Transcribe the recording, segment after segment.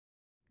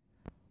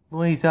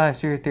Louise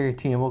Osher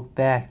 13, welcome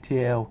back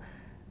to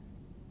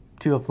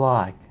a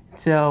vlog.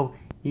 So,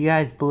 you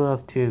guys blew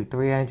up to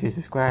 300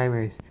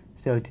 subscribers.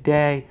 So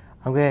today,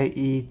 I'm gonna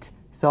eat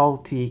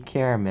salty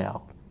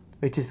caramel,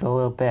 which is a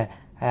little bit,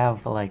 I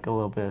have like a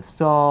little bit of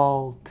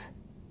salt,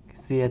 you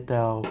can see it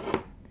though,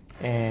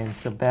 and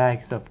some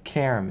bags of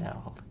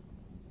caramel.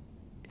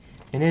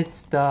 And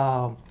it's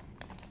the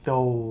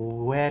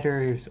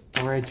Wetter's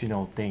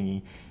original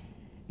thingy.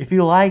 If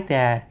you like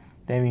that,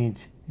 that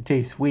means it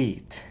tastes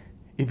sweet.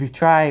 If you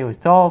try it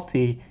with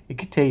salty, it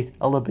could taste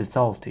a little bit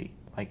salty,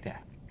 like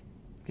that.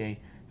 Okay,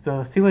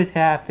 so see what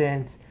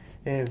happens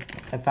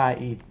if I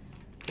eat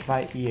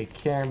a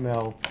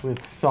caramel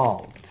with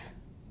salt.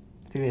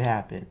 See what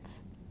happens.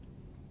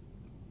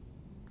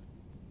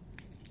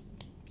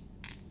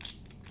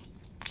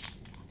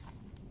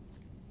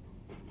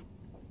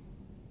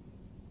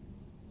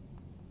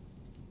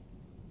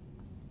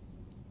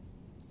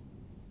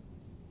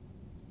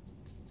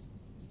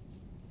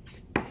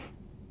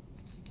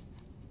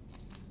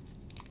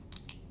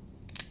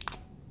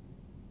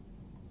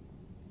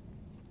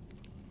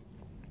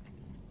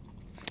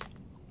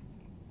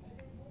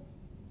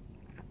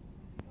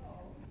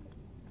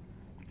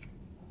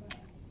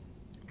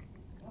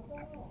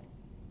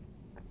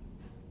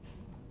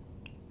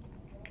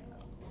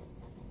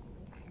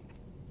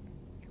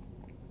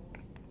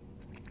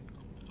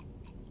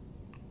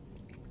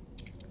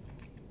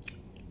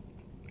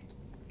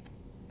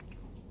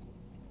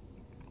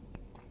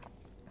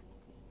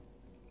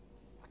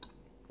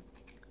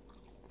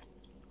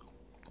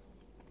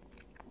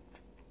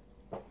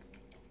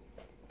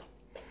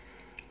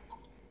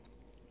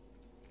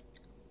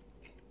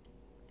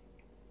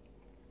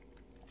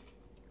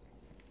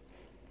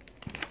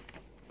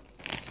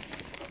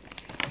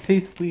 It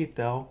tastes sweet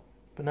though,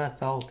 but not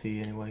salty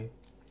anyway.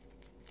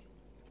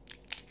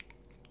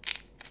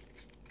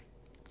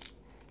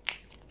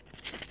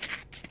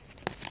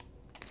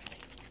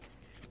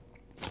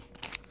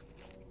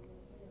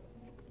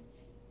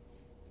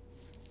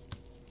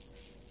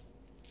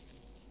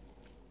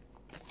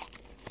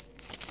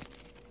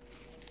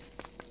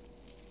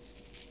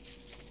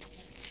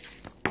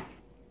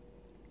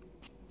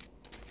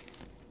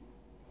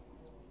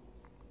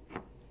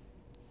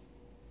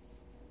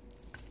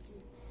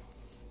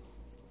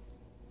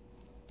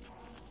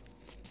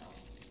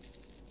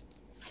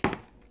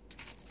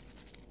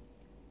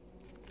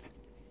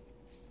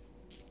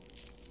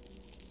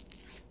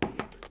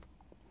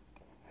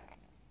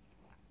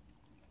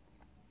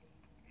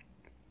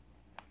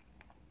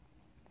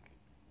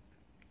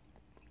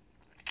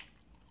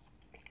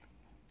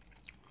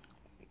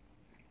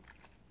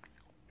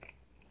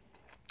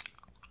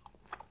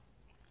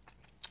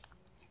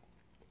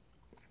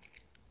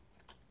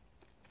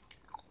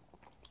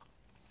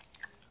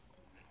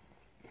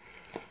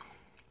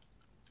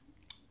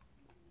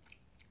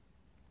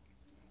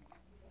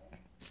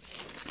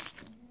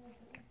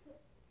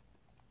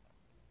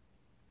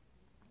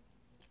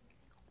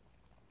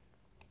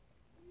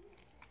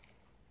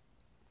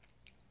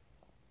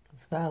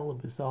 It's not a little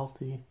bit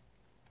salty.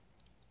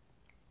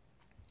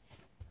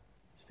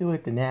 Let's do it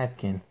with the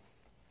napkin.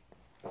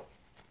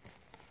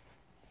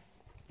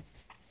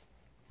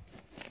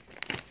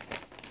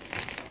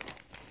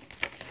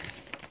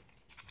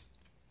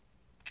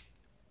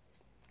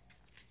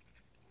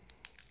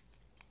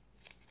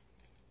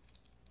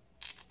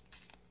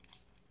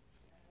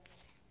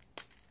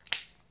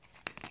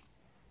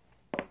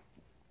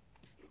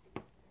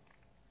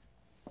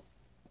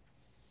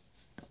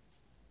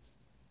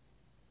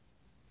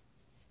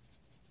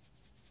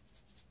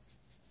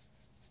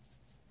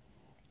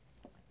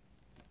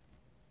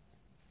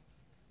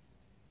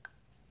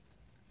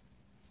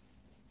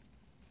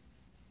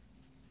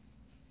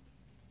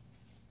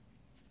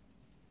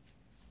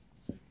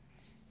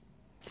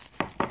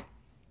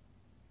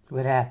 See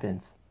what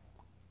happens.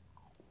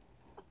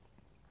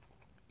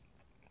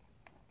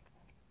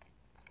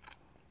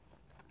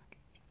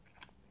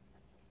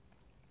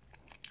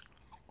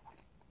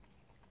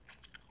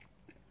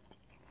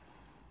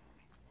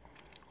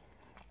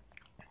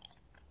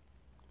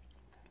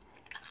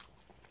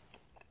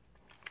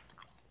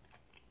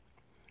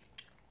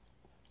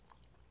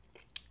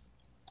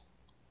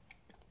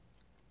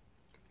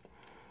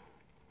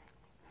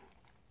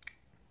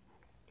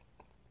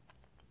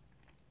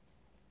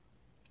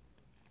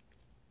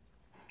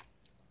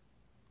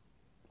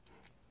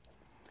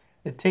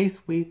 It tastes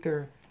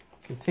sweeter.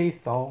 It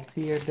tastes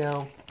saltier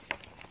though.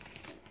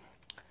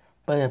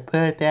 But I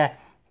put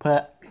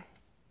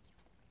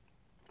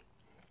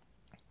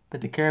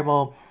the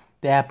caramel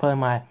that I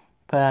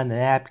put on the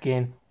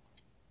napkin.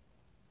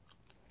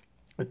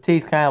 It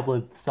tastes kind of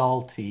like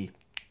salty.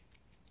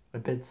 A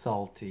bit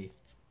salty.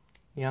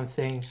 You know what I'm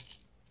saying?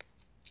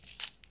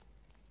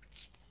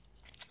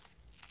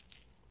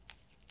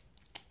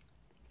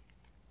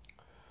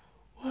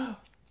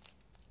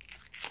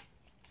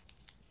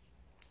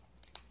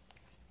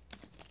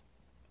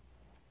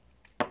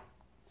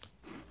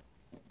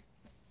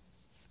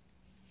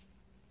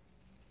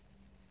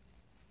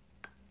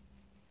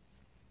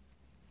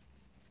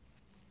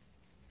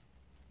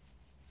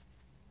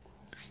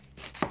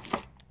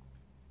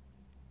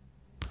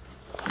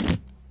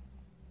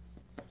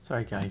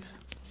 Sorry guys.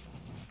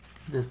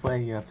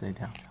 Display you upside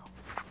down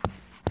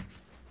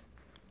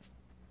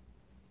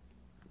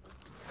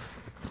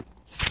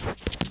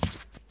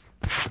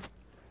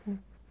now.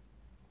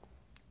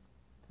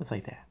 Just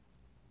like that.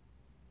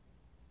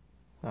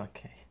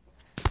 Okay.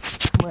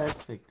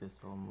 Let's pick this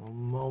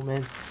one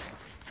moment.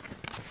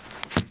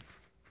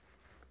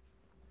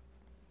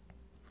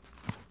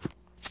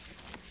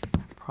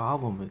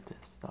 Problem with this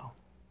though.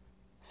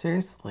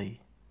 Seriously.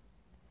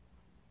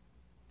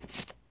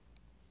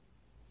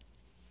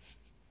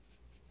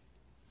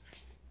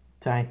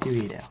 Time to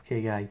eat it,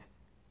 okay guys?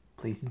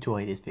 Please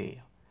enjoy this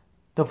video.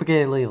 Don't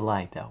forget to leave a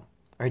like though.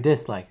 Or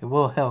dislike. It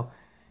will help.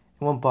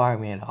 It won't bother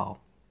me at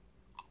all.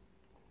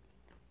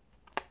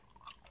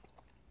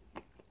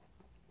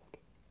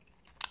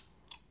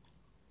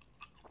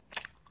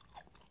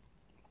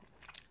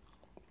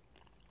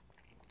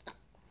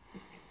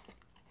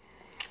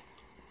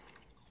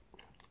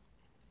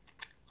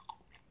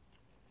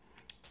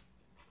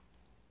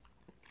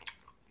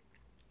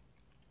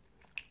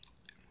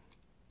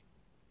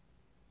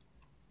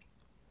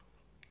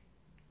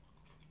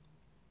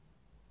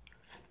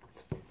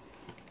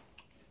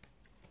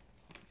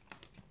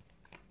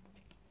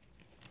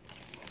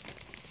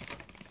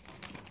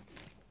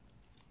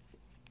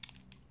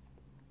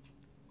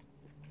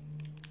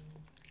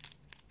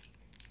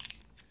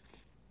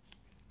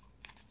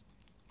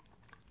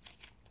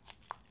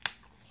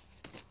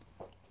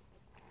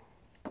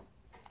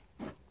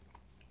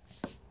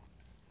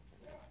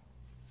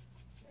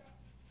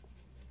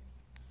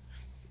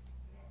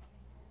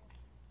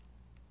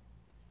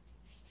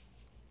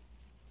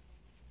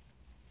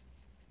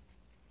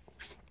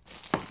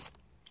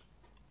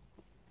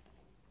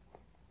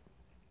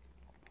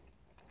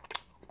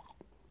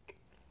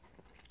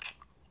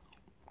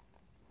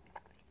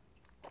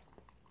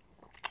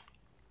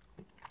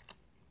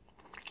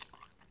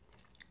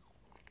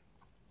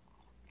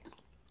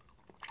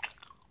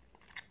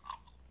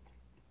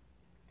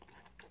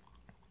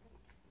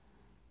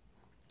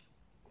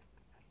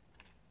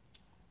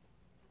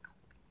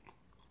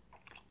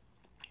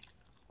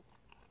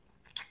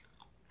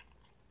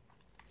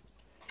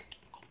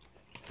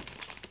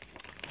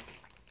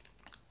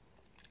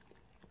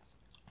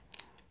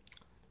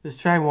 Let's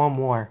try one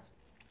more.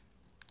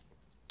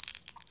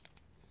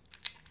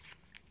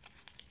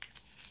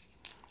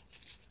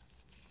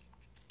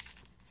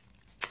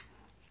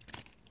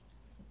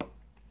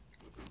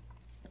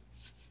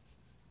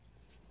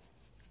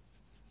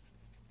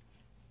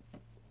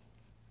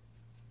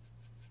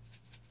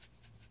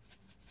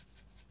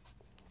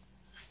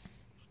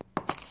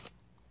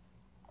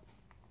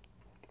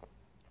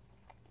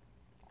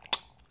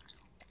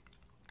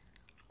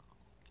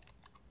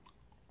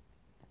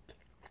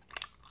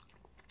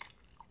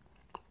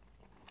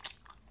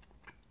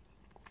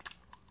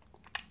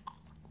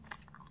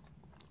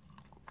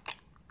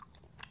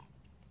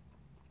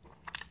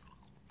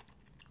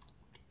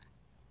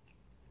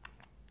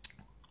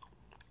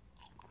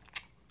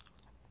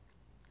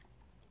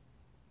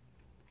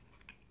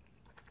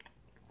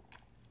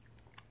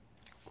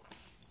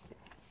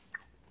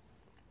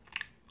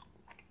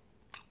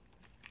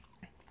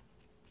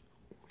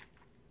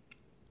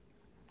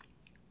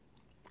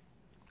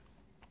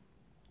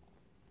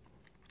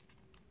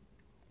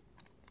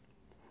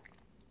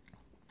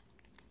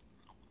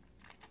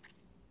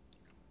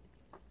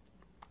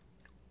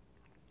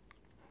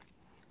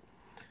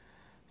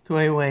 So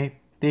anyway,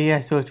 thank you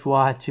guys so much for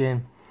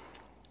watching.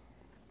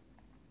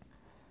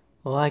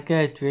 Well, I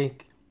gotta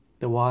drink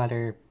the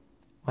water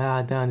when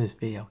I'm done this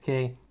video,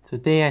 okay? So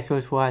thank you guys so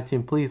much for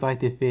watching. Please like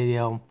this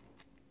video.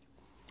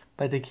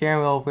 But the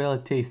caramel really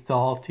tastes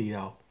salty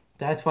though.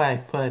 That's why I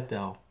put it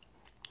though.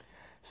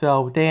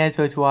 So thank you guys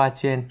so much for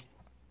watching.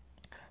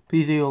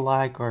 Please leave a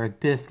like or a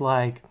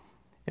dislike.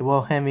 It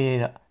won't help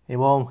me. It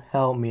won't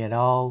help me at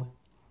all.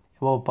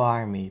 It won't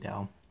bother me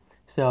though.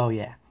 So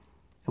yeah,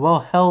 it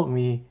won't help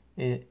me.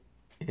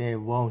 It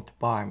won't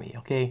bother me.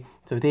 Okay.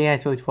 So thank you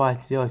guys so much for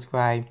watching.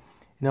 Subscribe,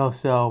 and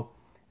also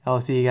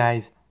I'll see you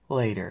guys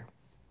later.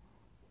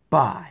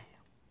 Bye.